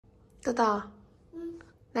豆豆，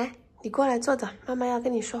来，你过来坐着，妈妈要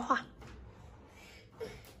跟你说话。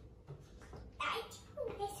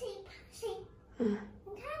你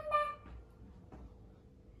看吧。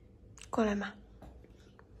过来嘛。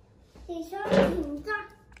你说请坐。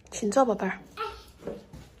请坐，宝贝儿。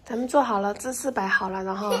咱们坐好了，姿势摆好了，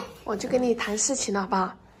然后我就跟你谈事情了，好不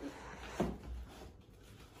好？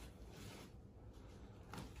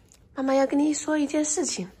妈妈要跟你说一件事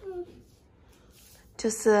情，就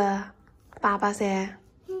是爸爸噻，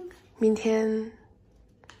明天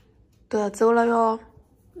都要走了哟，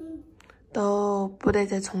都不得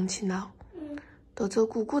在重庆了，都走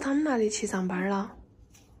姑姑他们那里去上班了。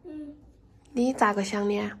你咋个想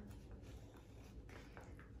的？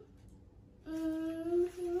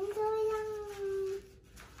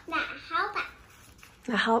那好吧。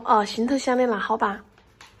那好哦，心头想的那好吧。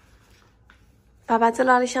爸爸走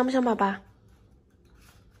了，你想不想爸爸？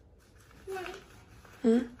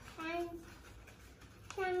但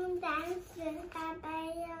是爸爸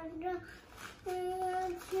要去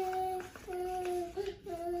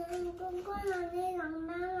公公那里上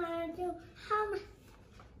班了就好嘛。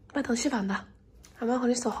把东西放倒，妈妈和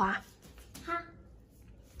你说话。好。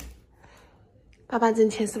爸爸挣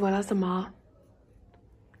钱是为了什么？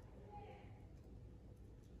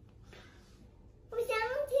我想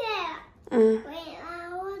起来了。为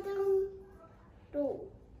了我的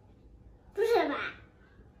路，不是吧？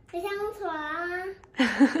我想错了吗？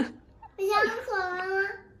我想错了吗？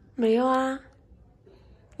没有啊，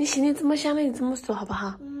你心里怎么想的，你怎么说好不好？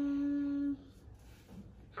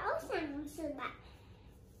好像是吧。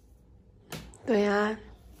对呀。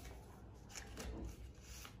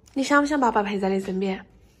你想不想爸爸陪在你身边？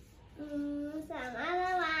想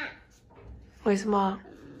了吧。为什么？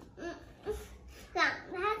让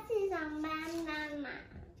他去上班了嘛。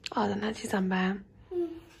哦，让他去上班。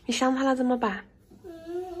你想他了怎么办？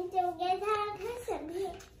就给他看视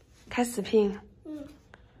频。看视频。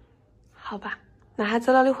好吧，那他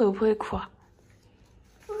走了，你会不会哭？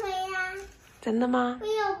不会呀。真的吗？我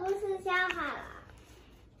又不是小孩了。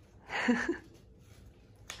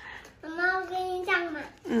妈妈，我跟你讲嘛。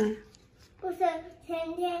不是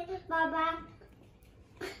前天爸爸，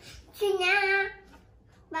去年啊，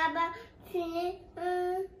爸爸去年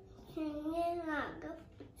哪个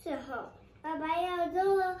时候，爸爸要走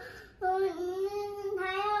了，他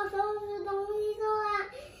要收拾东西走了，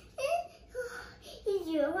一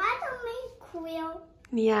句话都没哭哟。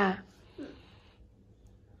你呀？我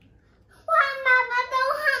喊爸爸都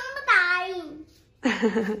喊不答应。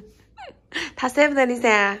他舍不得你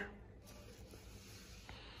噻。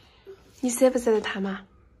你舍不舍得他嘛？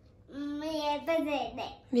也不舍得。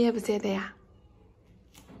你也不舍得呀？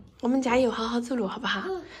我们加油，好好走路，好不好？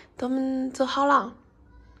等我们走好了，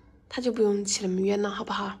他就不用去那么远了，好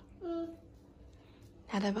不好？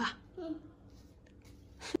晓得吧？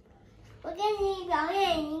我给你表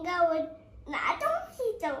演一个，我拿东西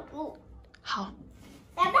走路。好。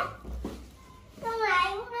来吧，再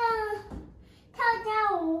来一个跳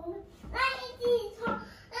跳舞，那一起从，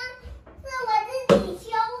是我自己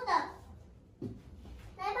修的。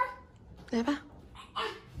来吧。来吧。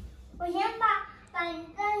我先把板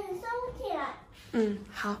凳收起来。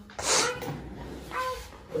好。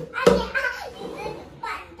你的板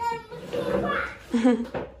凳不听话。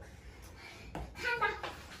看到，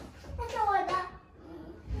这是我的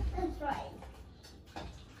水。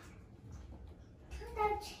看到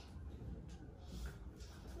去。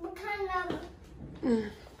不看到吗？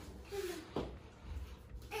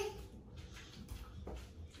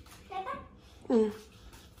来吧。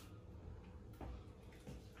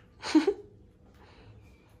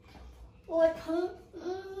我从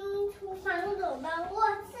厨房走到卧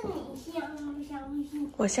室，你相不相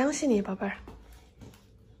信？我相信你，宝贝儿。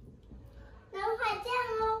等会儿见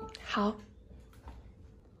喽。好。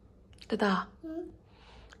豆豆。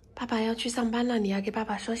爸爸要去上班了，你要给爸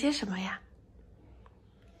爸说些什么呀？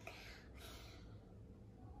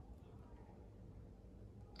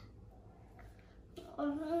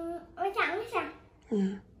我想想。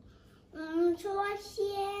说些，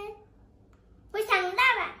我想到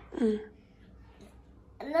了。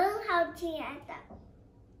能好起来的。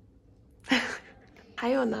还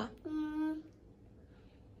有呢？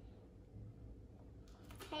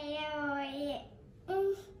还有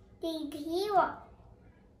你提我。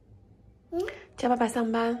叫爸爸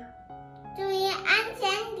上班。注意安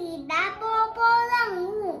全抵达波波任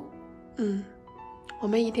务。我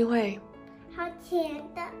们一定会好起来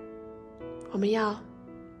的。我们要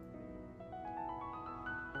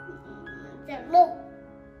走路。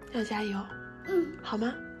要加油。好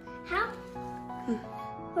吗？好。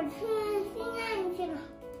我去训练去了。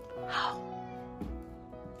好。